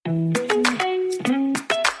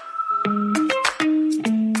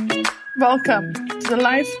Welcome to the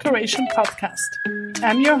Life Curation Podcast.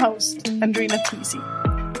 I'm your host, Andrina Tisi.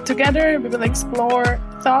 Together, we will explore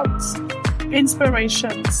thoughts,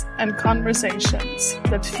 inspirations, and conversations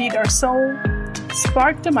that feed our soul,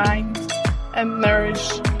 spark the mind, and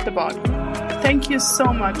nourish the body. Thank you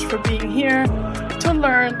so much for being here to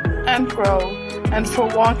learn and grow, and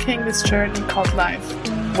for walking this journey called life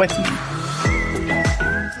with me.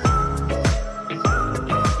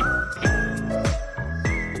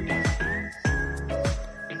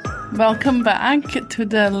 Welcome back to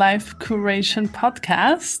the Life Curation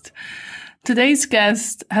Podcast. Today's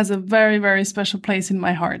guest has a very, very special place in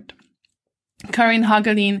my heart. Karin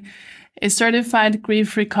Hagelin is certified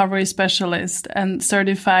grief recovery specialist and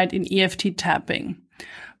certified in EFT tapping.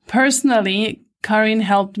 Personally, Karin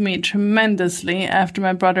helped me tremendously after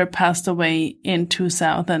my brother passed away in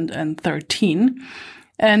 2013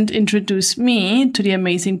 and introduced me to the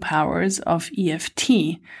amazing powers of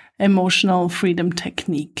EFT, Emotional Freedom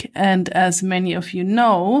Technique. And as many of you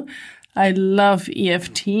know, I love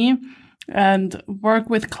EFT and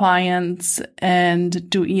work with clients and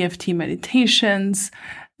do EFT meditations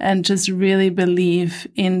and just really believe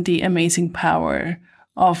in the amazing power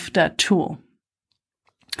of that tool.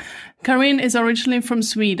 Karin is originally from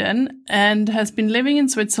Sweden and has been living in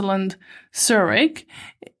Switzerland, Zurich,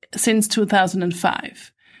 since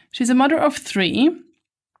 2005. She's a mother of 3.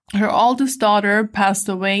 Her oldest daughter passed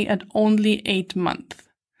away at only 8 months.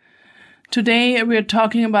 Today, we are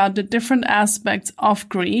talking about the different aspects of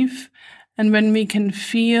grief and when we can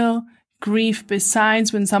feel grief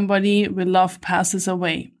besides when somebody we love passes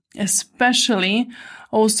away, especially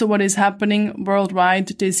also what is happening worldwide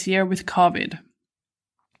this year with COVID.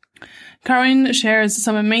 Karin shares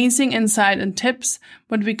some amazing insight and tips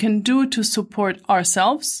what we can do to support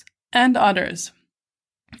ourselves and others.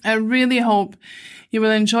 I really hope you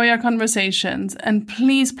will enjoy our conversations, and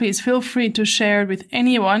please feel free to share it with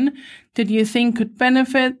anyone that you think could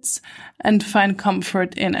benefit and find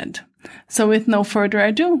comfort in it. So with no further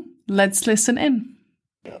ado, let's listen in.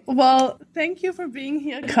 Well, thank you for being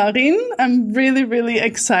here, Karin. I'm really, really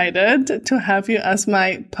excited to have you as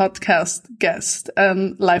my podcast guest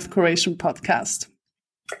and Life Curation Podcast.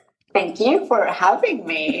 Thank you for having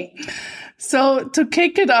me. So to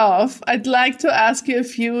kick it off, I'd like to ask you a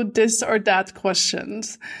few this or that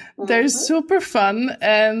questions. Mm-hmm. They're super fun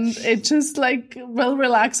and it just will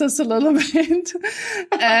relax us a little bit.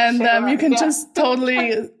 And sure, you can just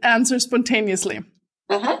totally answer spontaneously.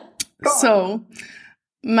 Uh-huh. So,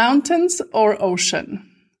 mountains or ocean?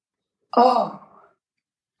 Oh,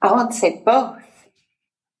 I want to say both,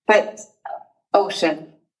 but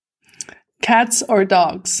ocean. Cats or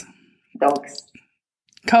dogs? Dogs.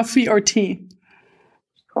 Coffee or tea?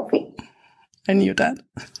 Coffee. I knew that.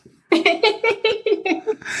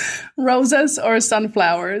 Roses or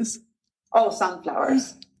sunflowers? Oh,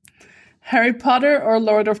 sunflowers. Harry Potter or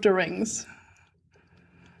Lord of the Rings?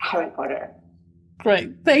 Harry Potter.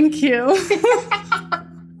 Great. Thank you.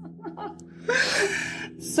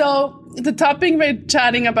 So the topic we're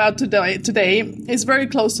chatting about today is very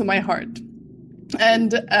close to my heart.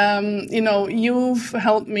 And, you've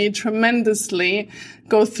helped me tremendously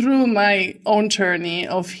go through my own journey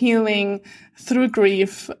of healing through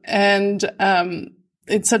grief. And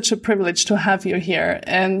it's such a privilege to have you here.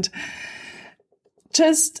 And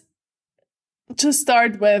just to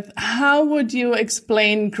start with, how would you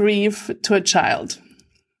explain grief to a child?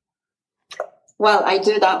 Well, I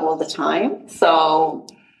do that all the time. So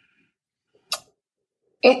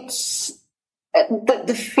it's...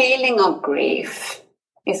 The feeling of grief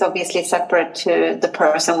is obviously separate to the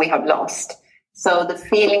person we have lost. So the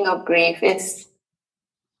feeling of grief it's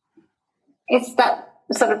that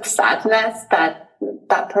sort of sadness that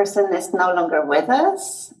that person is no longer with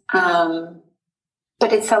us.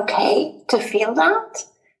 But it's okay to feel that.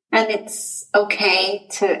 And it's okay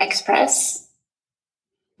to express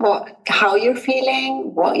how you're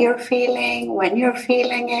feeling, what you're feeling, when you're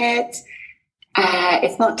feeling it.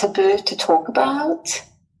 It's not taboo to talk about,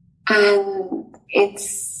 and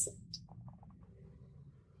it's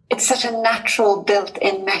such a natural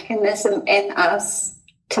built-in mechanism in us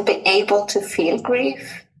to be able to feel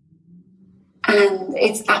grief, and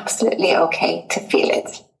it's absolutely okay to feel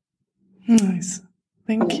it. Nice.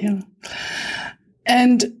 Thank you.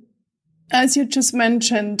 And as you just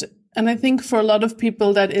mentioned, and I think for a lot of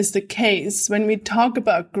people that is the case, when we talk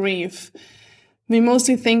about grief, we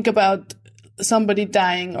mostly think about somebody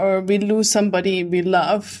dying or we lose somebody we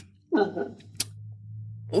love. Mm-hmm.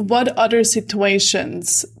 What other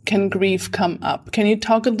situations can grief come up? Can you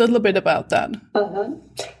talk a little bit about that? Mm-hmm.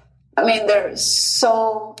 I mean, there are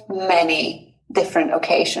so many different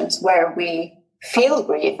occasions where we feel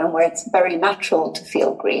grief and where it's very natural to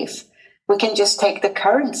feel grief. We can just take the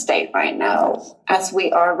current state right now, as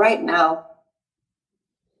we are right now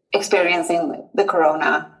experiencing the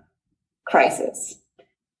corona crisis.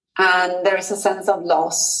 And there is a sense of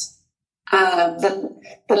loss. The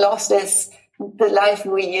loss is the life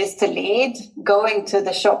we used to lead, going to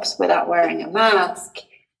the shops without wearing a mask,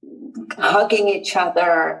 hugging each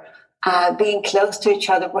other, being close to each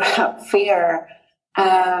other without fear.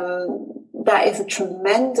 That is a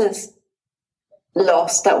tremendous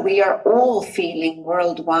loss that we are all feeling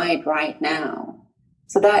worldwide right now.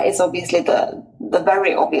 So that is obviously the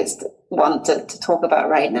very obvious one to talk about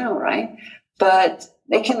right now, right? But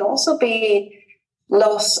it can also be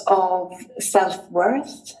loss of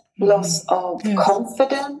self-worth, loss of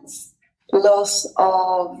confidence, loss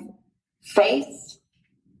of faith.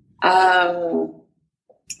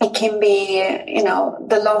 It can be,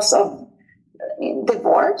 the loss of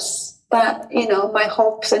divorce, that, my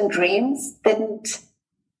hopes and dreams didn't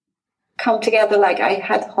come together like I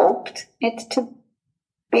had hoped it to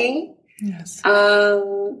be. Yes.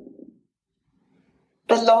 The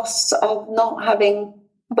loss of not having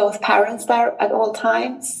both parents there at all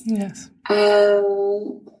times. Yes.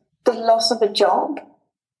 The loss of a job.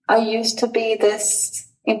 I used to be this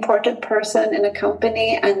important person in a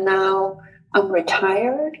company, and now I'm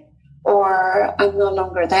retired, or I'm no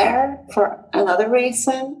longer there for another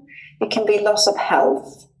reason. It can be loss of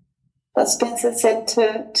health that spins us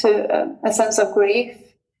into a sense of grief.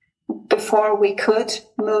 Before we could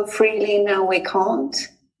move freely, now we can't.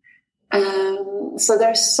 So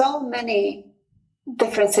there's so many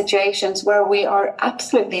different situations where we are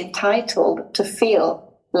absolutely entitled to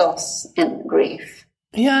feel loss and grief.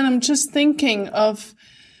 Yeah, and I'm just thinking of,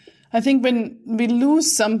 I think when we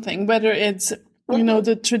lose something, whether it's,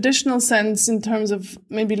 the traditional sense in terms of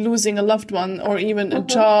maybe losing a loved one, or even a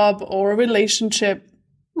job or a relationship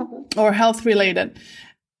or health related,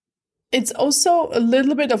 it's also a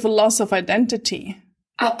little bit of a loss of identity.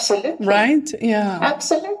 Absolutely. Right? Yeah.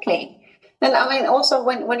 Absolutely. And I mean, also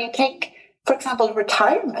when you take, for example,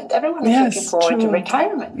 retirement, everyone is looking forward to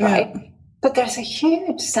retirement, right? Yeah. But there's a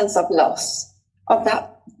huge sense of loss of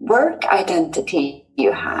that work identity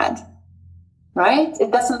you had, right?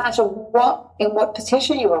 It doesn't matter in what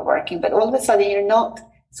position you were working, but all of a sudden you're not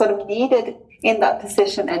sort of needed in that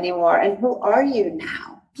position anymore. And who are you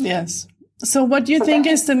now? Yes. So what do you think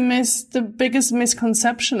is the biggest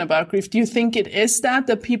misconception about grief? Do you think it is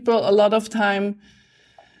that people a lot of time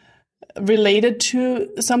related to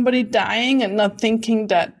somebody dying and not thinking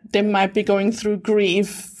that they might be going through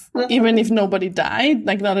grief, even if nobody died,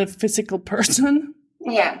 like not a physical person?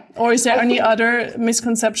 Yeah. Or is there any other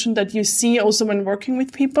misconception that you see also when working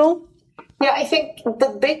with people? Yeah, I think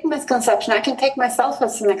the big misconception, I can take myself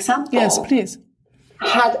as an example. Yes, please.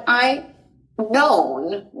 Had I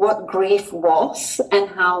known what grief was and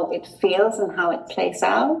how it feels and how it plays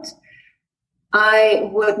out, I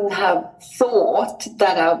wouldn't have thought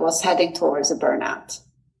that I was heading towards a burnout.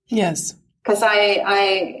 Yes. Because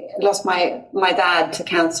I lost my dad to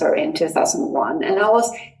cancer in 2001, and I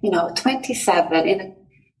was, 27 in a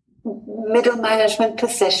middle management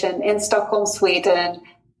position in Stockholm, Sweden.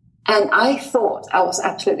 And I thought I was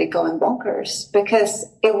absolutely going bonkers because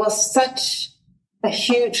it was such a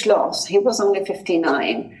huge loss. He was only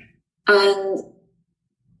 59. And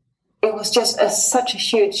it was just such a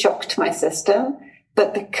huge shock to my system.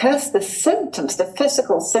 But because the symptoms, the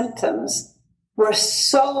physical symptoms, were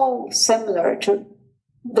so similar to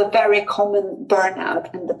the very common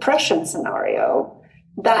burnout and depression scenario,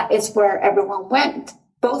 that is where everyone went,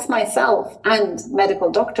 both myself and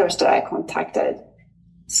medical doctors that I contacted.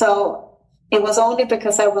 So it was only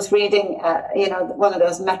because I was reading, one of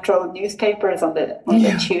those Metro newspapers on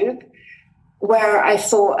the tube, where I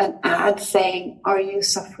saw an ad saying, "Are you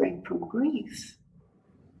suffering from grief?"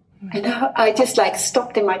 And I just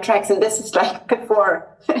stopped in my tracks. And this is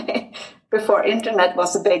before internet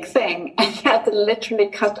was a big thing. And you had to literally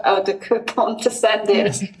cut out a coupon to send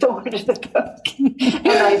it to order the book.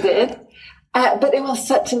 And I did. But it was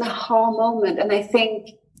such an aha moment. And I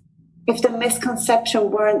think if the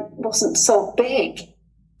misconception wasn't so big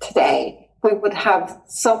today, we would have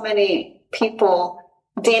so many people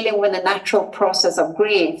dealing with the natural process of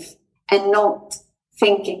grief and not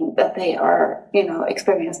thinking that they are,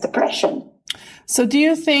 experience depression. So do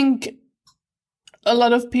you think a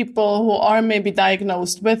lot of people who are maybe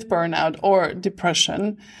diagnosed with burnout or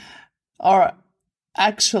depression are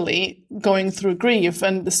actually going through grief,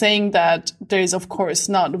 and saying that there is, of course,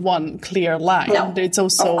 not one clear line? No, it's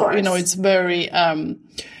also, it's very,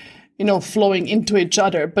 flowing into each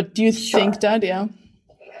other. But do you think that,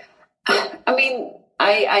 I mean,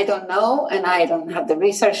 I don't know, and I don't have the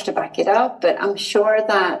research to back it up, but I'm sure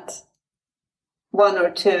that one or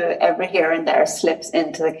two every here and there slips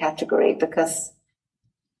into the category, because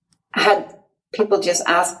had people just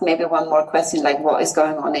asked maybe one more question, like what is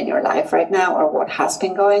going on in your life right now, or what has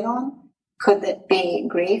been going on? Could it be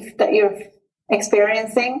grief that you're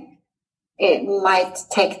experiencing? It might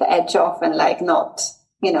take the edge off and like not,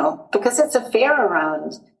 because it's a fear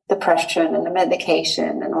around depression and the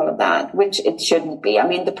medication and all of that, which it shouldn't be. I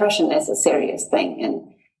mean, depression is a serious thing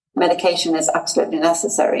and medication is absolutely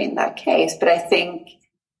necessary in that case. But I think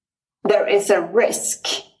there is a risk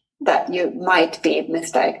that you might be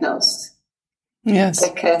misdiagnosed. Yes.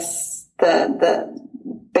 Because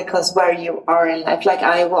because where you are in life, like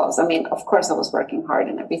I was, I mean, of course I was working hard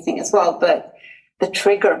and everything as well, but the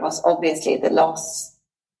trigger was obviously the loss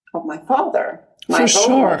of my father, my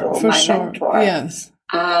mentor. Yes.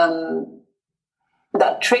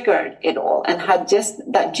 That triggered it all, and had just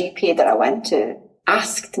that GP that I went to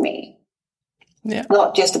asked me,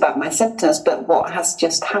 not just about my symptoms, but what has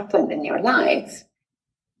just happened in your life,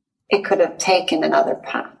 it could have taken another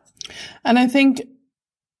path. And I think,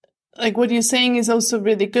 like what you're saying is also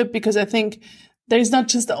really good, because I think there's not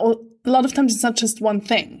just a lot of times it's not just one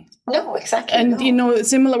thing. No, exactly. And,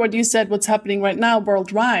 similar what you said, what's happening right now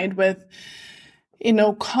worldwide with,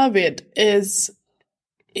 COVID is,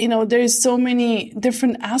 there's so many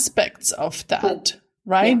different aspects of that,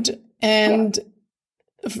 right? Yeah. And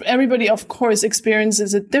everybody, of course,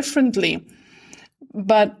 experiences it differently.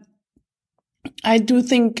 But I do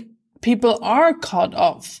think people are caught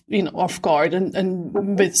off guard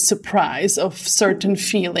and with surprise of certain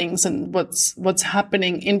feelings and what's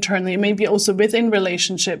happening internally, maybe also within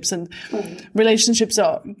relationships, and relationships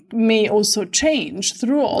may also change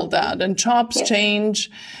through all that, and jobs change,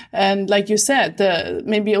 and like you said,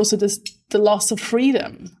 maybe also the loss of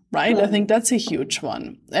freedom, right? I think that's a huge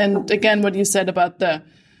one. And again, what you said about the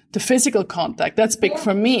physical contact, that's big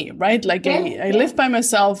for me, right? Like I live by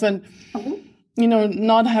myself, and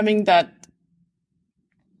not having that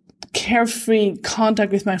carefree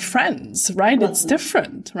contact with my friends, right? It's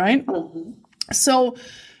different, right? So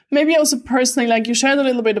maybe also personally, like you shared a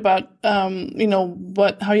little bit about, how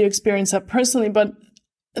you experience that personally, but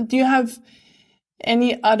do you have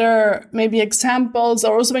any other maybe examples,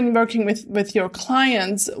 or also when you're working with your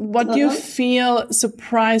clients, what do you feel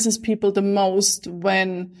surprises people the most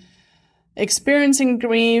when experiencing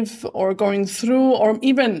grief or going through, or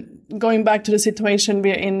even going back to the situation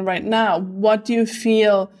we're in right now? What do you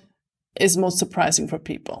feel is most surprising for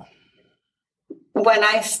people? When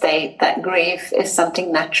I state that grief is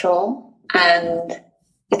something natural, and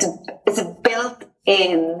it's a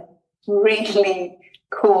built-in, really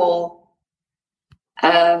cool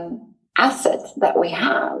asset that we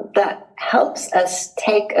have that helps us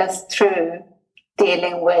take us through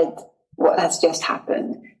dealing with what has just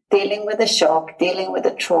happened, dealing with the shock, dealing with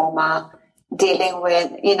the trauma, dealing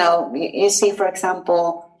with, you see, for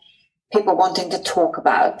example, people wanting to talk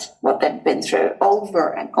about what they've been through over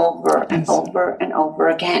and over and over and over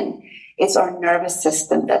again. It's our nervous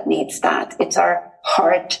system that needs that. It's our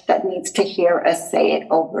heart that needs to hear us say it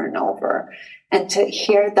over and over. And to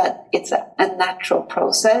hear that it's a natural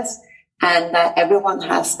process, and that everyone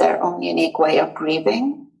has their own unique way of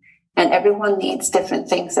grieving, and everyone needs different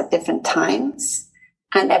things at different times.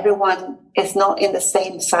 And everyone is not in the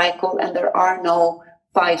same cycle, and there are no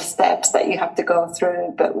 5 steps that you have to go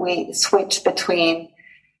through, but we switch between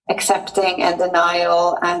accepting and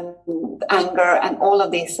denial and anger and all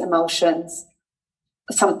of these emotions,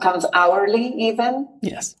 sometimes hourly even.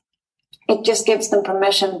 Yes. It just gives them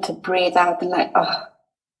permission to breathe out and like,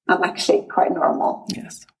 I'm actually quite normal.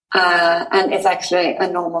 Yes. And it's actually a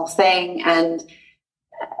normal thing. And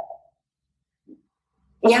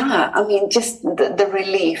just the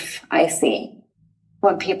relief I see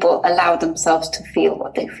when people allow themselves to feel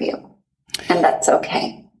what they feel. And that's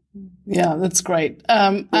okay. Yeah, that's great.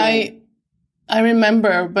 I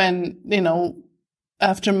remember when,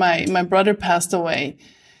 after my brother passed away,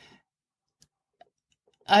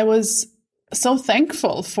 I was so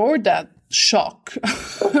thankful for that shock,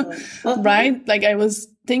 right? Like I was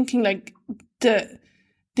thinking like the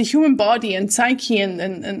human body and psyche and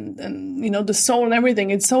the soul and everything,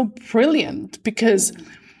 it's so brilliant, because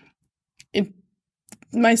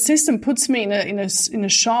my system puts me in a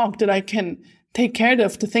shock that I can take care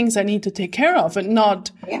of the things I need to take care of, and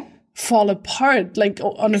not fall apart like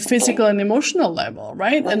on a physical and emotional level,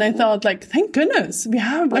 right? And I thought, like, thank goodness we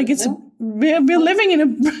have, like, we're living in a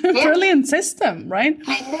brilliant system, right?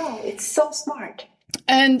 I know, it's so smart.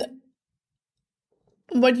 And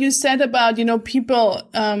what you said about, people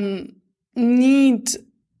need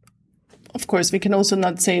of course, we can also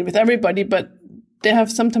not say it with everybody, but they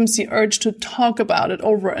have sometimes the urge to talk about it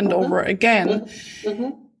over and over again.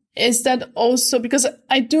 Is that also because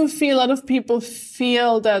I do feel a lot of people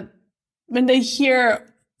feel that when they hear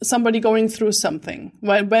somebody going through something,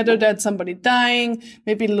 whether that's somebody dying,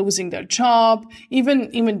 maybe losing their job,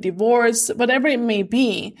 even divorce, whatever it may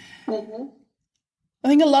be, I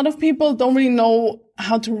think a lot of people don't really know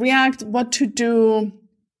how to react, what to do.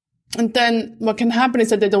 And then what can happen is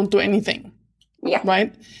that they don't do anything. Yeah.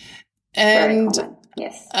 Right. And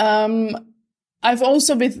yes. I've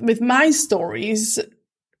also with my stories,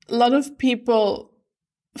 a lot of people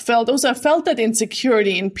felt that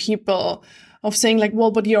insecurity in people of saying like,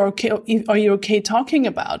 well, but you're okay. Are you okay talking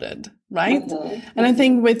about it? Right. And I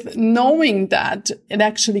think with knowing that it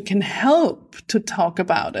actually can help to talk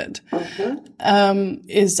about it,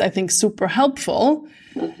 is, I think, super helpful.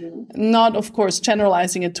 Not, of course,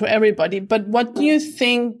 generalizing it to everybody, but what do you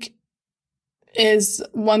think is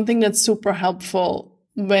one thing that's super helpful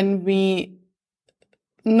when we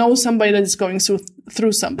know somebody that is going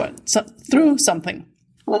through something?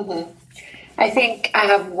 I think I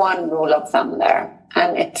have one rule of thumb there,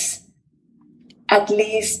 and it's at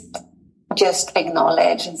least just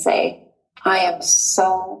acknowledge and say, I am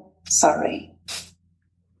so sorry.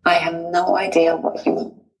 I have no idea what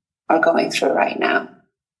you are going through right now.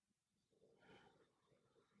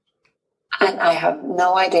 And I have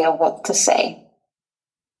no idea what to say.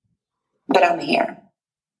 But I'm here.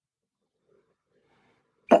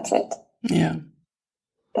 That's it. Yeah.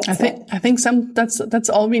 I think that's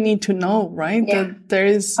all we need to know, right? Yeah. That there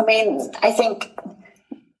is. I mean, I think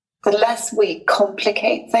the less we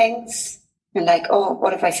complicate things, and like, oh,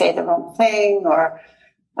 what if I say the wrong thing? Or,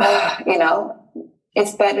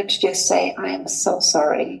 it's better to just say, I am so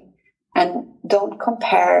sorry. And don't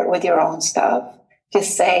compare with your own stuff.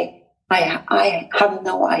 Just say, I have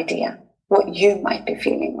no idea what you might be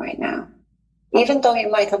feeling right now. Even though you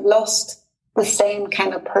might have lost the same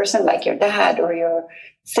kind of person like your dad or your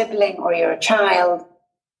sibling or your child,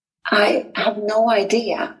 I have no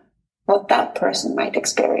idea what that person might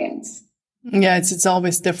experience. Yeah, it's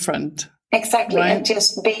always different. Exactly. Right? And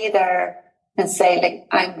just be there and say, like,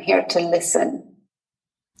 I'm here to listen.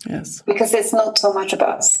 Yes. Because it's not so much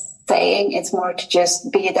about saying, it's more to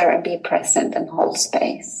just be there and be present and hold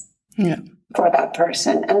space for that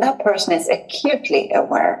person. And that person is acutely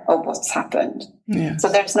aware of what's happened. Yes. So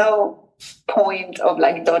there's no point of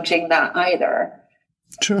like dodging that either.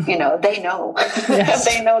 True. They know. Yes,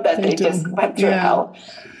 they know that they do. just went through hell.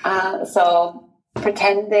 So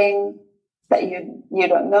pretending that you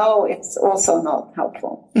don't know, it's also not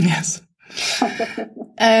helpful. Yes.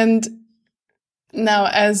 And now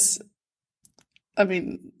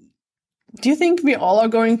do you think we all are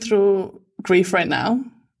going through grief right now?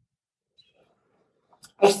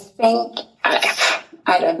 I think,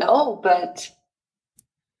 I don't know, but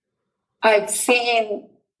I've seen,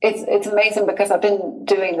 it's amazing because I've been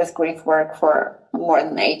doing this grief work for more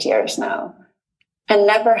than 8 years now. And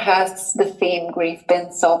never has the theme grief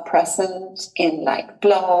been so present in like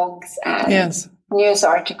blogs and news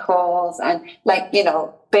articles and like,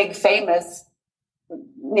 big famous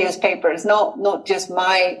newspapers, not just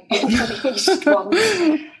my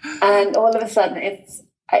one. And all of a sudden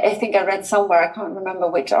I think I read somewhere, I can't remember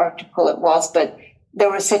which article it was, but they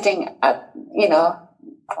were sitting at,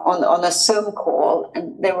 on a Zoom call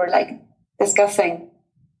and they were like discussing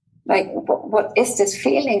like, what is this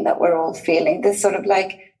feeling that we're all feeling? This sort of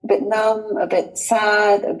like a bit numb, a bit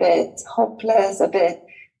sad, a bit hopeless,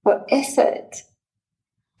 what is it?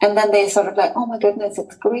 And then they sort of like, oh my goodness,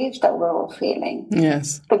 it's grief that we're all feeling.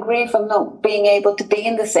 Yes. The grief of not being able to be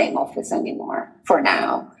in the same office anymore for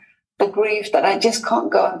now. The grief that I just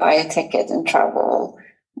can't go and buy a ticket and travel.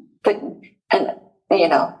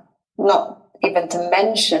 Not even to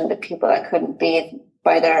mention the people that couldn't be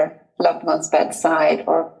by their loved one's bedside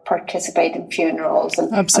or participate in funerals.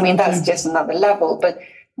 And absolutely. I mean, that's just another level. But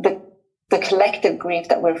the collective grief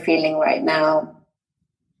that we're feeling right now,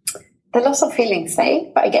 the loss of feeling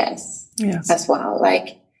safe, I guess, as well.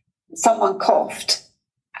 Like someone coughed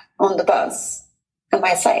on the bus. Am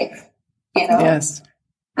I safe? Yes.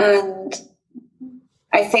 And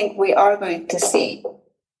I think we are going to see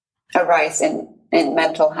a rise in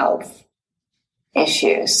mental health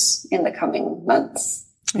issues in the coming months.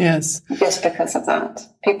 Yes. Just because of that.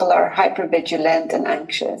 People are hypervigilant and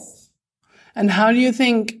anxious. And how do you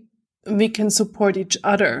think we can support each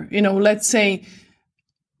other? Let's say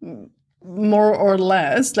more or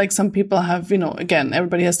less, like some people have, again,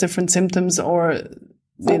 everybody has different symptoms or,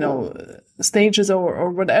 stages or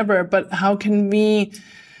whatever, but how can we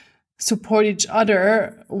support each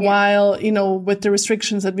other while, with the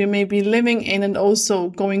restrictions that we may be living in and also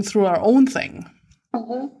going through our own thing.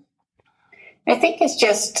 Mm-hmm. I think it's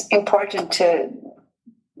just important to,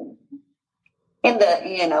 in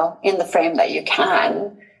the frame that you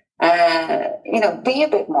can, be a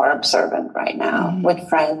bit more observant right now with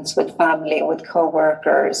friends, with family, with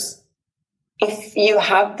coworkers. If you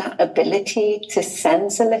have that ability to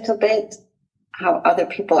sense a little bit how other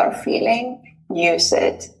people are feeling, use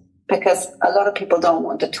it. Because a lot of people don't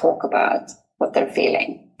want to talk about what they're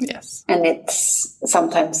feeling. Yes. And it's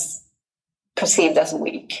sometimes perceived as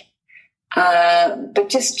weak. But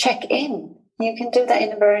just check in. You can do that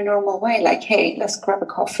in a very normal way. Like, hey, let's grab a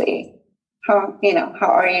coffee. How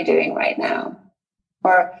are you doing right now?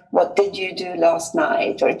 Or what did you do last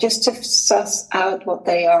night? Or just to suss out what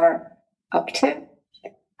they are up to.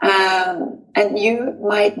 And you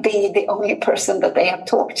might be the only person that they have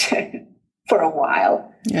talked to for a while.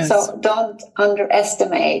 Yes. So don't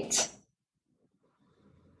underestimate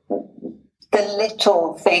the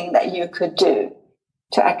little thing that you could do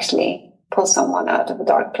to actually pull someone out of a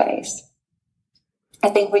dark place. I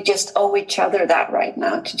think we just owe each other that right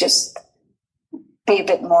now, to just be a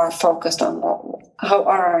bit more focused on how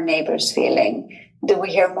are our neighbors feeling? Do we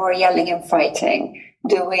hear more yelling and fighting?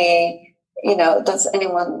 Do we, does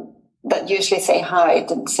anyone that usually say hi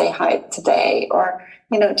didn't say hi today? Or,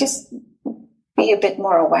 just be a bit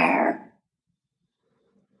more aware.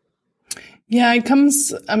 Yeah, it comes,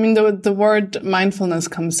 the word mindfulness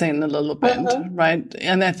comes in a little bit, right?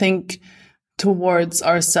 And I think towards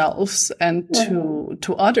ourselves and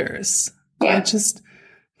to others, right? Just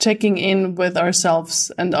checking in with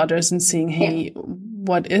ourselves and others and seeing, hey,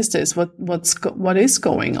 what is this? What is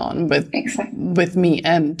going on with me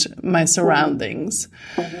and my surroundings?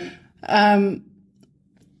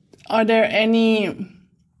 Are there any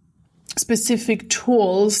specific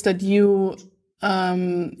tools that you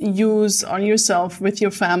use on yourself, with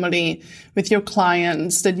your family, with your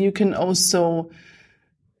clients, that you can also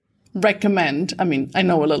recommend? I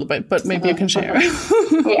know a little bit, but maybe you can share.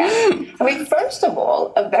 First of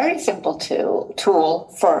all, a very simple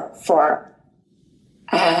tool for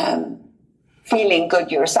feeling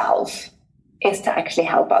good yourself is to actually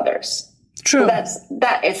help others. True.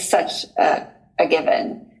 That is such a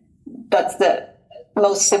given. That's the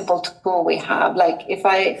most simple tool we have. Like, if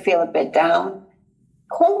I feel a bit down,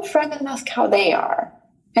 call a friend and ask how they are.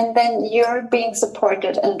 And then you're being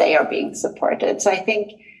supported and they are being supported. So I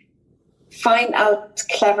think find out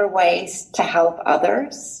clever ways to help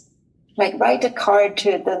others. Like, write a card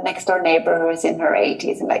to the next door neighbor who is in her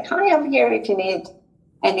 80s and like, hi, I'm here if you need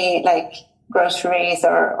any groceries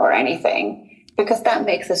or anything, because that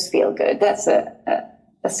makes us feel good. That's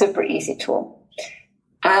a super easy tool.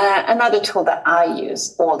 Another tool that I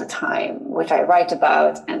use all the time, which I write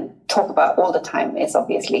about and talk about all the time, is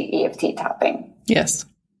obviously EFT tapping. Yes.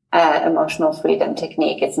 Emotional freedom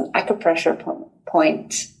technique. It's an acupressure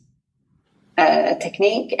point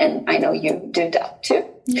technique, and I know you do that too.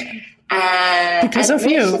 Yeah. Because of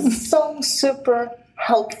you. It's so super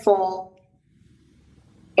helpful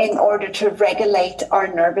in order to regulate our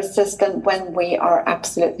nervous system when we are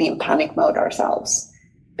absolutely in panic mode ourselves,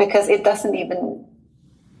 because it doesn't even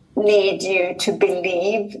need you to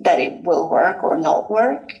believe that it will work or not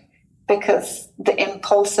work, because the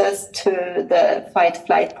impulses to the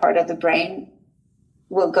fight-flight part of the brain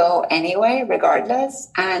will go anyway, regardless.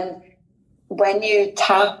 And when you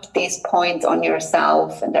tap these points on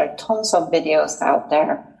yourself, and there are tons of videos out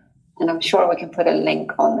there, and I'm sure we can put a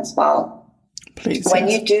link on as well. Please. When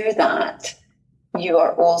you do that, you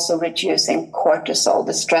are also reducing cortisol,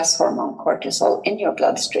 the stress hormone cortisol, in your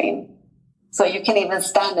bloodstream. So you can even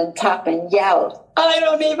stand and tap and yell, I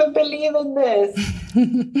don't even believe in this.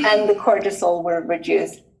 And the cortisol will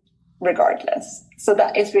reduce regardless. So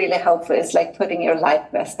that is really helpful. It's like putting your life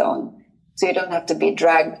vest on. So you don't have to be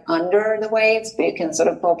dragged under the waves, but you can sort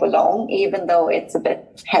of bob along, even though it's a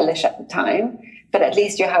bit hellish at the time. But at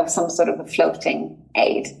least you have some sort of a floating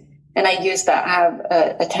aid. And I use that. I have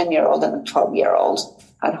a 10-year-old and a 12-year-old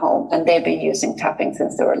at home, and they've been using tapping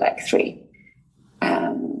since they were like 3.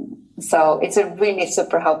 So it's a really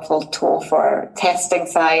super helpful tool for test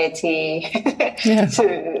anxiety,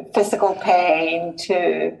 to physical pain,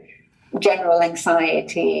 to general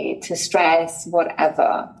anxiety, to stress,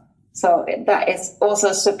 whatever. So that is also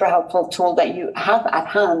a super helpful tool that you have at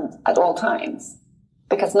hand at all times,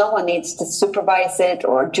 because no one needs to supervise it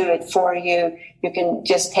or do it for you. You can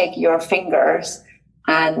just take your fingers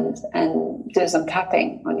and do some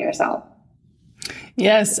tapping on yourself.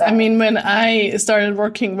 Yes, I mean, when I started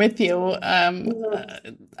working with you, I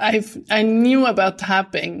knew about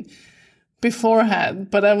tapping, beforehand,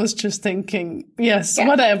 but I was just thinking, yes,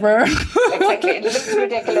 whatever. Exactly. It looks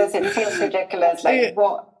ridiculous. It feels ridiculous. Like,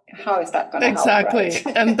 what? How is that going to help? Exactly.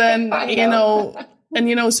 Right? And then,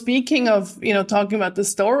 speaking of, talking about the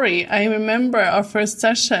story, I remember our first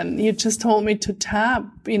session, you just told me to tap,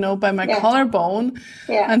 by my collarbone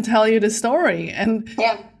and tell you the story. And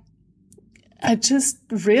I just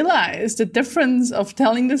realized the difference of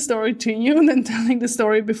telling the story to you and then telling the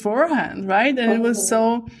story beforehand, right? And it was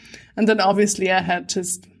so, and then obviously I had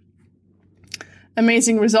just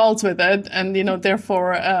amazing results with it. And,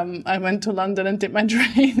 therefore, I went to London and did my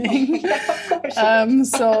training.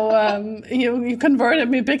 You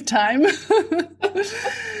converted me big time.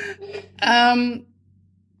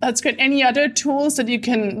 That's great. Any other tools that you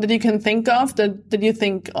can think of that you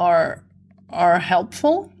think are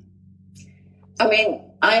helpful? I mean,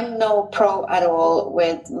 I'm no pro at all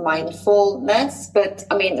with mindfulness, but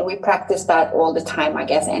I mean, we practice that all the time, I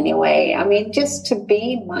guess, anyway. I mean, just to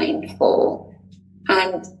be mindful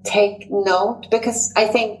and take note, because I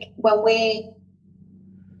think when we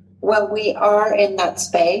are in that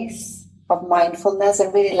space of mindfulness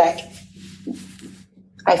and really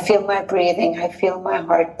I feel my breathing, I feel my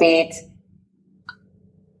heartbeat,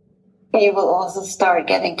 you will also start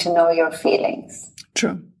getting to know your feelings.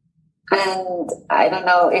 True. And I don't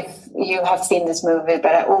know if you have seen this movie,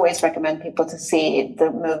 but I always recommend people to see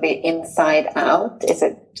the movie Inside Out. It's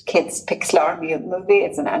a kids' Pixar movie.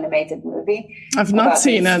 It's an animated movie. I've not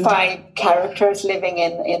seen it. 5 characters living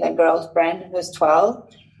in a girl's brain who's 12.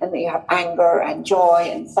 And you have anger and joy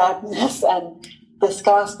and sadness and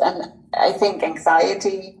disgust and I think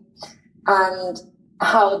anxiety, and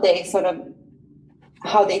how they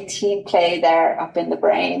team play there up in the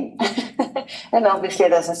brain. And obviously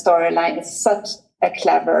there's a storyline. It's such a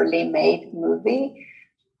cleverly made movie.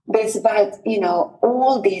 But it's about,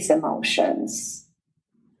 all these emotions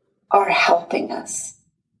are helping us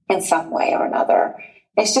in some way or another.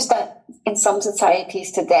 It's just that in some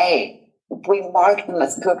societies today, we mark them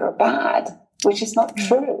as good or bad, which is not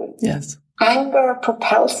true. Yes. Anger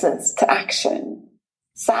propels us to action.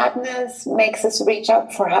 Sadness makes us reach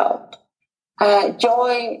out for help.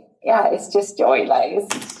 Joy, it's just joy.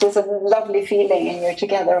 It's just a lovely feeling, and you're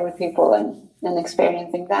together with people and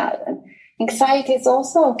experiencing that. And anxiety is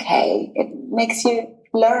also okay. It makes you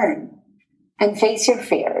learn and face your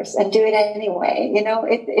fears and do it anyway.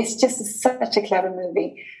 It's just such a clever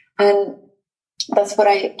movie. And that's what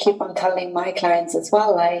I keep on telling my clients as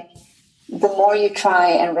well. The more you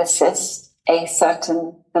try and resist a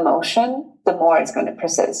certain emotion, the more it's going to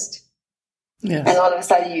persist. Yes. And all of a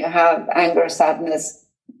sudden you have anger, sadness,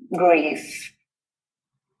 grief,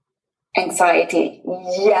 anxiety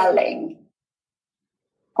yelling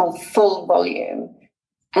on full volume.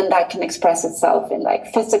 And that can express itself in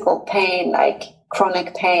physical pain,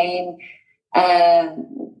 chronic pain,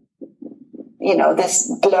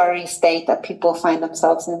 this blurry state that people find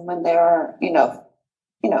themselves in when they are,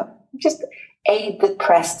 just a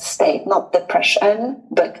depressed state, not depression,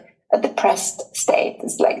 but a depressed state.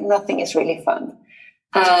 It's nothing is really fun.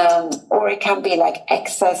 Or it can be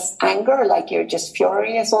excess anger, you're just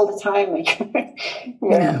furious all the time, and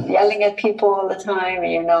you're yelling at people all the time,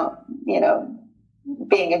 and you're not,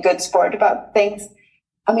 being a good sport about things.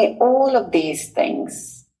 I mean, all of these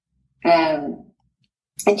things, and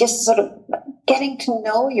just sort of getting to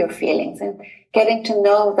know your feelings and getting to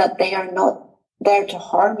know that they are not there to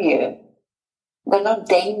harm you. They're not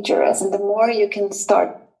dangerous. And the more you can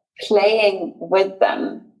start playing with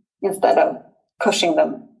them instead of pushing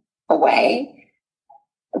them away,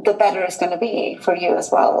 the better it's going to be for you as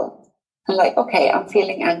well. And okay, I'm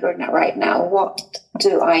feeling anger right now. What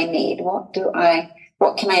do I need? What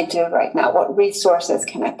can I do right now? What resources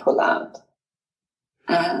can I pull out?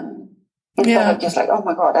 Instead of just oh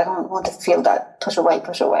my God, I don't want to feel that. Push away,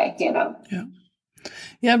 Yeah.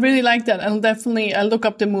 Yeah, I really like that. I'll look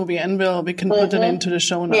up the movie and we can put it into the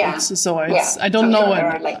show notes. Yeah. So I don't know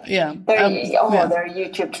it. There are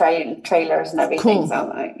YouTube trailers and everything. Cool.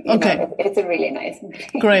 So okay. It's a really nice movie.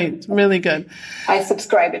 Great. Really good. I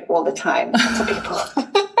subscribe it all the time to people.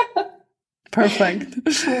 Perfect.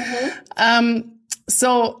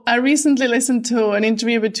 So I recently listened to an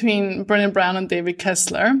interview between Brené Brown and David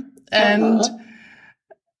Kessler, and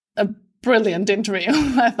a brilliant interview,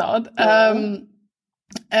 I thought.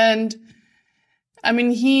 And I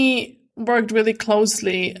mean, he worked really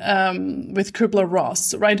closely with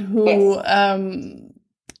Kübler-Ross, right? Who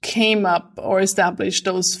came up or established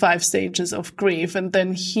those 5 stages of grief. And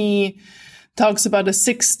then he talks about a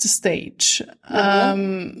 6th stage,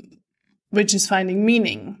 which is finding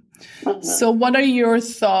meaning. So what are your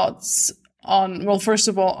thoughts on, well, first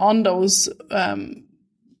of all, on those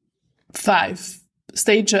 5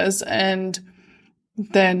 stages and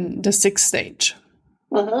then the 6th stage?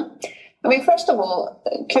 Mm-hmm. I mean, first of all,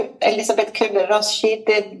 Elisabeth Kübler-Ross, she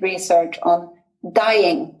did research on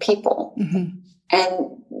dying people. Mm-hmm.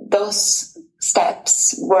 And those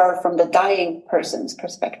steps were from the dying person's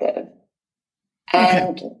perspective.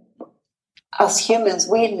 And as humans,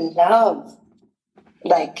 we love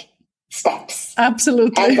like steps.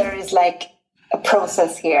 Absolutely. And there is like a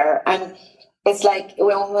process here. And it's like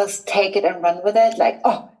we almost take it and run with it. Like,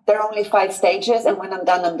 oh, there are only 5 stages. And when I'm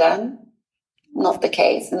done, I'm done. Not the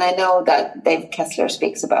case. And I know that Dave Kessler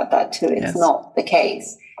speaks about that too. It's not the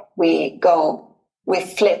case. We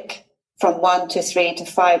flip from 1 to 3 to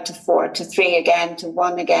 5 to 4 to 3 again to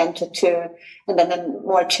 1 again to 2 and then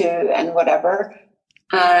more 2 and whatever.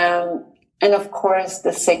 And of course,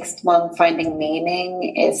 the 6th one, finding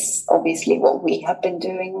meaning, is obviously what we have been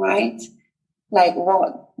doing, right? Like,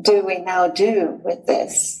 what do we now do with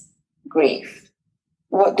this grief?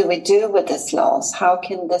 What do we do with this loss? How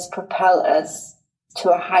can this propel us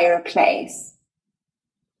to a higher place?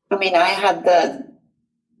 I mean, I had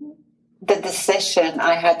the decision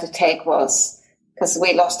I had to take was, because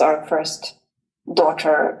we lost our first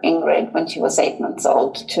daughter, Ingrid, when she was 8 months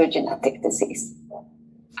old to a genetic disease.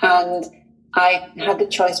 And I had the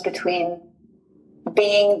choice between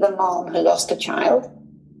being the mom who lost a child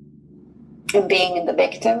and being the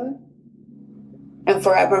victim and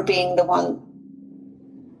forever being the one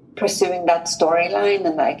pursuing that storyline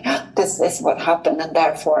and like, this is what happened and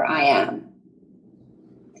therefore I am.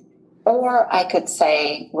 Or I could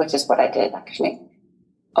say, which is what I did actually,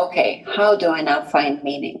 okay, how do I now find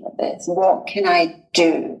meaning with this? What can I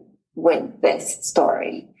do with this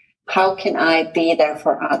story? How can I be there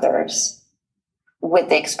for others with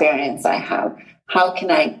the experience I have? How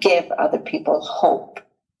can I give other people hope?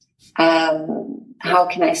 How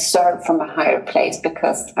can I serve from a higher place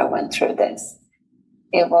because I went through this?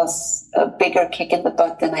 It was a bigger kick in the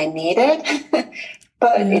butt than I needed,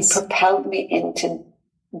 but it propelled me into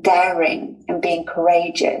daring and being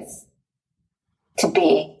courageous to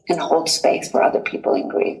be and hold space for other people in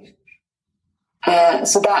grief.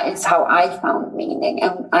 So that is how I found meaning.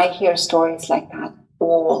 And I hear stories like that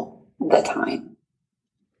all the time.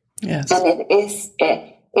 Yes. And it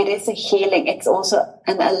is a healing. It's also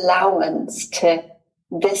an allowance to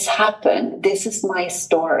this happened. This is my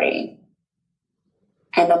story.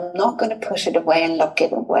 And I'm not going to push it away and lock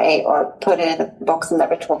it away or put it in a box and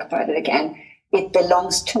never talk about it again. It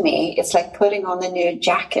belongs to me. It's like putting on a new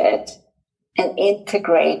jacket and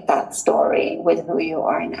integrate that story with who you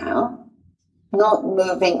are now. Not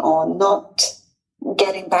moving on, not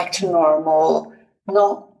getting back to normal,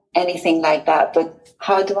 not anything like that. But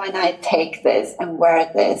how do I now take this and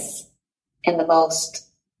wear this in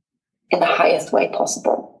the highest way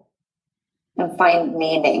possible and find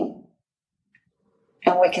meaning?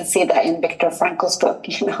 And we can see that in Viktor Frankl's book,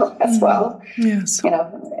 as well. Yes.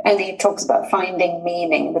 And he talks about finding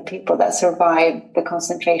meaning. The people that survived the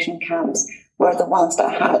concentration camps were the ones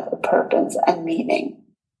that had a purpose and meaning.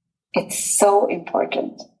 It's so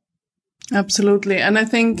important. Absolutely. And I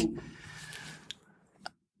think,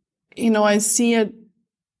 I see it,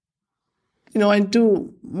 I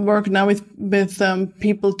do work now with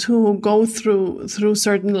people too who go through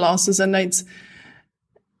certain losses,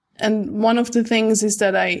 and one of the things is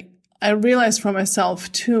that I realize for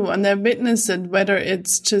myself too, and I witness it, whether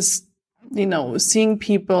it's just, seeing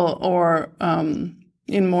people or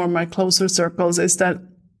in more of my closer circles, is that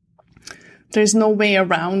there's no way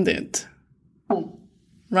around it,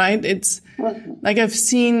 right? It's like I've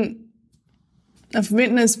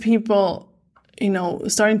witnessed people,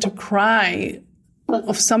 starting to cry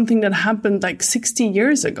of something that happened like 60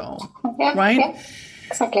 years ago, right? Yeah,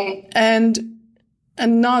 exactly. And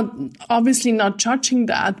obviously not judging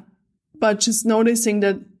that, but just noticing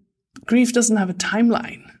that grief doesn't have a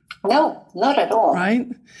timeline. No, not at all. Right?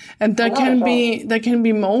 And there can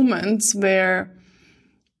be moments where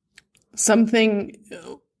something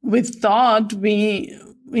with thought we,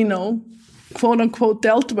 quote unquote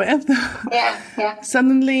dealt with,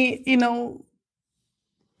 suddenly,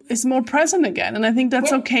 is more present again. And I think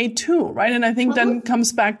that's okay too, right? And I think then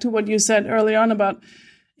comes back to what you said earlier on about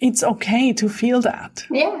it's okay to feel that.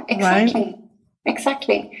 Yeah, exactly. Right?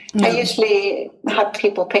 Exactly. Yeah. I usually have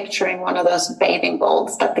people picturing one of those bathing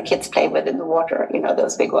balls that the kids play with in the water,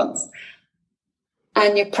 those big ones.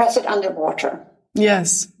 And you press it underwater.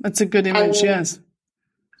 Yes, that's a good image, yes.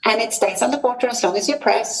 And it stays underwater as long as you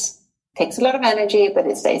press. Takes a lot of energy, but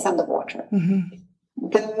it stays underwater. Mm-hmm.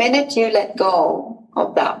 The minute you let go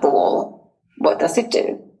of that ball, what does it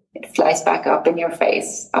do? It flies back up in your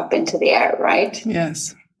face, up into the air, right?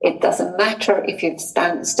 Yes. It doesn't matter if you've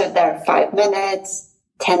stood there 5 minutes,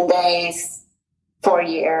 10 days, 4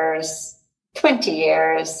 years, 20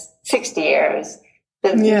 years, 60 years.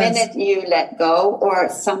 The minute you let go or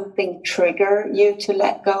something trigger you to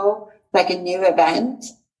let go, like a new event,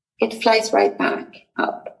 it flies right back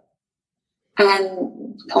up.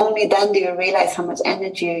 And only then do you realize how much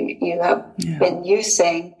energy you have been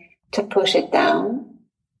using to push it down.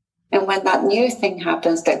 And when that new thing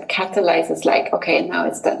happens that catalyzes, like, okay, now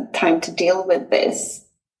it's the time to deal with this,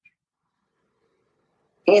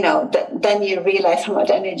 you know, then you realize how much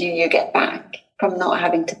energy you get back from not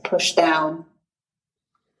having to push down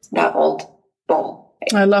that old ball.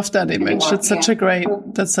 I love that image. It's such a great,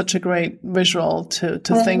 that's such a great visual to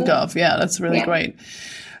think of. Yeah, that's really great.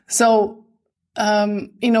 So,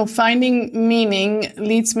 you know, finding meaning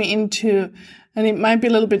leads me into, and it might be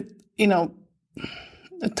a little bit, you know,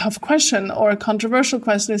 a tough question or a controversial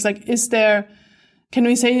question. Is like, can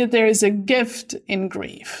we say that there is a gift in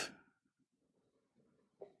grief?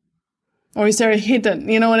 Or is there a hidden,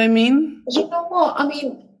 you know what I mean? You know what? I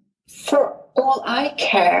mean, for all I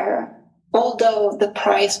care, although the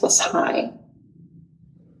price was high,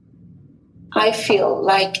 I feel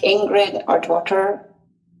like Ingrid, our daughter,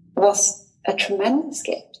 was a tremendous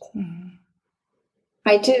gift. Mm-hmm.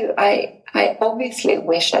 I do. I obviously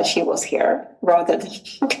wish that she was here rather than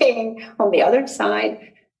being on the other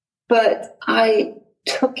side, but I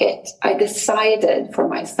took it. I decided for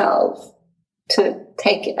myself to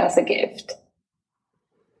take it as a gift.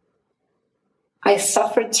 I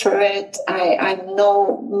suffered through it. I'm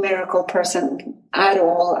no miracle person at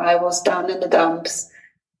all. I was down in the dumps.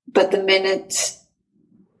 But the minute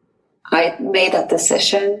I made that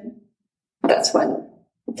decision, that's when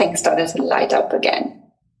things started to light up again.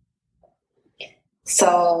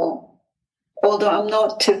 So, although I'm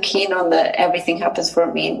not too keen on the everything happens for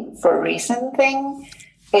me for a reason thing,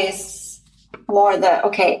 is more that,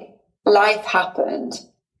 okay, life happened.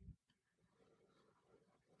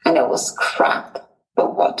 And it was crap,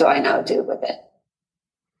 but what do I now do with it?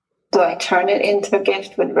 Do I turn it into a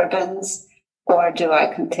gift with ribbons, or do I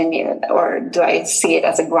continue, or do I see it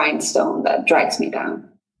as a grindstone that drags me down?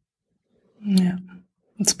 Yeah,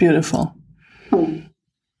 it's beautiful.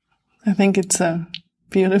 I think it's a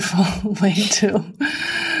beautiful way to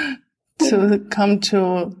come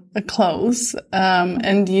to a close.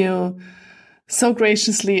 And you so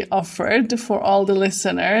graciously offered for all the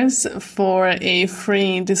listeners for a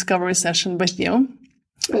free discovery session with you.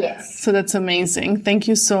 Yes. So that's amazing. Thank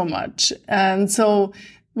you so much. And so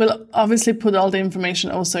we'll obviously put all the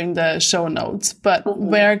information also in the show notes, but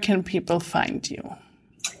where can people find you?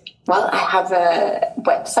 Well, I have a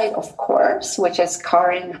website, of course, which is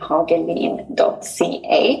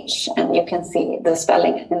karinhagelin.ch, and you can see the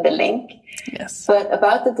spelling in the link. Yes. But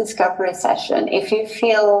about the discovery session, if you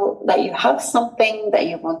feel that you have something that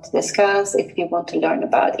you want to discuss, if you want to learn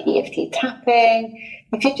about EFT tapping,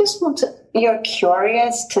 if you just want to, you're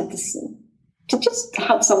curious to just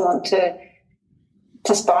have someone to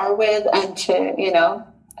spar with and to, you know,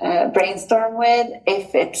 brainstorm with,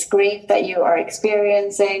 if it's grief that you are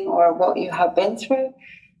experiencing or what you have been through,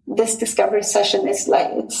 this discovery session is like,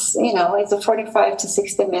 it's, you know, it's a 45 to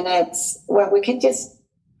 60 minutes where we can just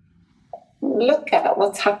look at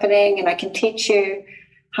what's happening, and I can teach you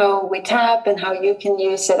how we tap and how you can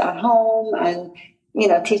use it at home, and, you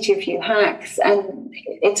know, teach you a few hacks. And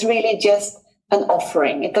it's really just an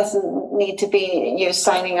offering. It doesn't need to be you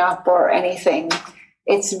signing up or anything.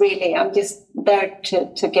 It's really, I'm just there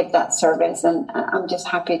to give that service, and I'm just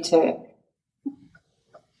happy to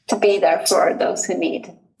be there for those who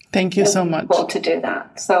need. Thank you so much. To do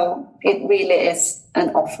that. So it really is an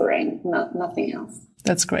offering, nothing else.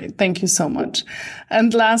 That's great. Thank you so much.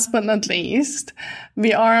 And last but not least,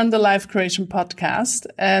 we are on the Life Curation podcast,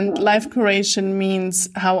 and life curation means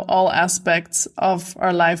how all aspects of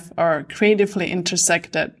our life are creatively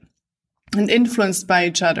intersected and influenced by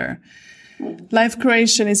each other. Life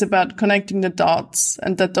curation is about connecting the dots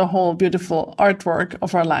and that the whole beautiful artwork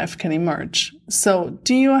of our life can emerge. So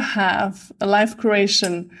do you have a life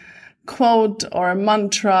curation quote or a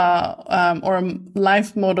mantra or a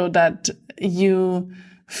life motto that you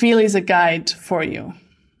feel is a guide for you?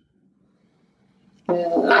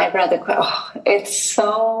 I'd rather, it's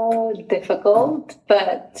so difficult,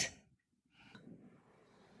 but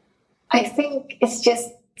I think it's just,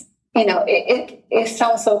 you know, it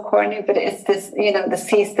sounds so corny, but it's this, you know, the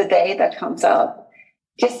seize the day that comes up.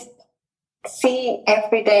 Just see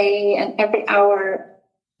every day and every hour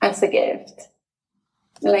as a gift.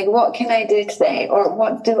 Like, what can I do today? Or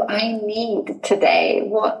what do I need today?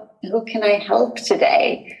 Who can I help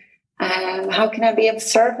today? How can I be of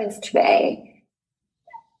service today?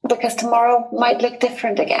 because tomorrow might look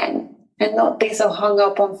different again, and not be so hung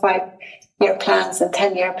up on 5-year plans and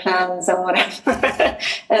 10-year plans and whatever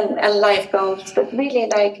and life goals, but really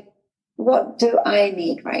like, what do I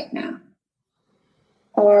need right now?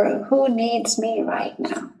 Or who needs me right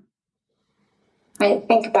now? I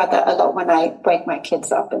think about that a lot when I wake my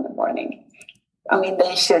kids up in the morning. I mean,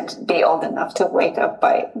 they should be old enough to wake up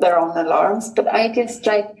by their own alarms, but I just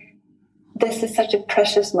like, this is such a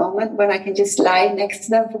precious moment when I can just lie next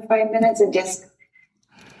to them for 5 minutes and just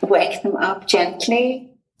wake them up gently.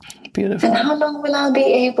 Beautiful. And how long will I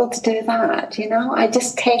be able to do that? You know, I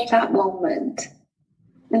just take that moment,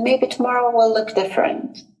 and maybe tomorrow will look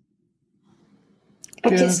different.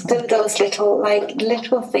 But just do those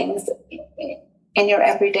little things in your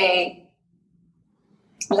everyday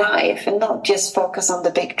life, and not just focus on the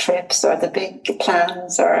big trips or the big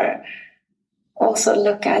plans, or also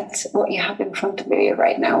look at what you have in front of you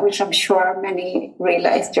right now, which I'm sure many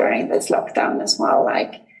realized during this lockdown as well.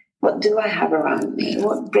 Like, what do I have around me?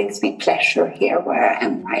 What brings me pleasure here where I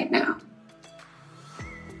am right now?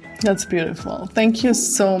 That's beautiful. Thank you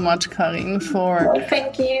so much, Karin, for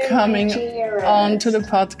coming on to the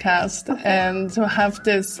podcast and to have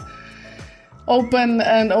this open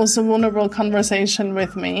and also vulnerable conversation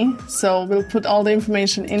with me. So we'll put all the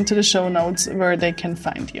information into the show notes where they can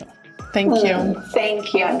find you. Thank you.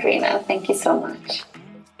 Thank you, Andrina. Thank you so much.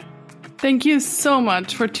 Thank you so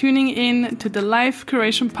much for tuning in to the Life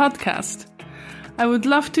Curation Podcast. I would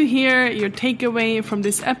love to hear your takeaway from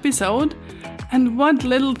this episode and what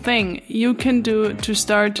little thing you can do to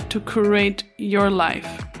start to curate your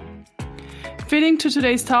life. Fitting to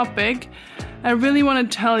today's topic, I really want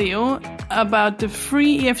to tell you about the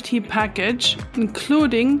free EFT package,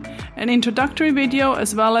 including an introductory video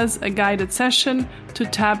as well as a guided session to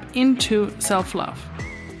tap into self-love.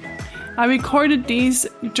 I recorded these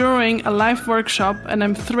during a live workshop, and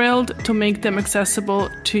I'm thrilled to make them accessible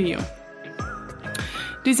to you.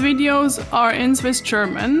 These videos are in Swiss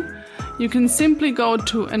German. You can simply go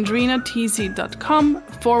to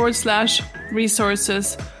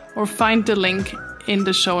andrinatz.com/resources or find the link in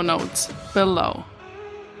the show notes below.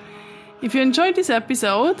 If you enjoyed this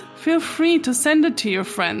episode, feel free to send it to your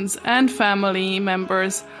friends and family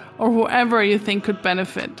members or whoever you think could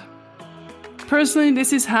benefit. Personally,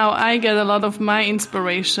 this is how I get a lot of my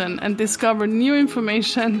inspiration and discover new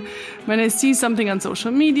information when I see something on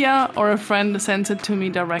social media or a friend sends it to me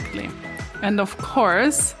directly. And of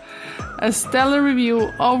course, a stellar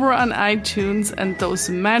review over on iTunes and those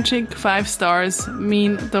magic 5 stars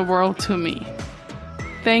mean the world to me.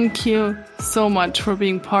 Thank you so much for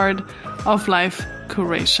being part of Life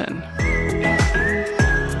Curation.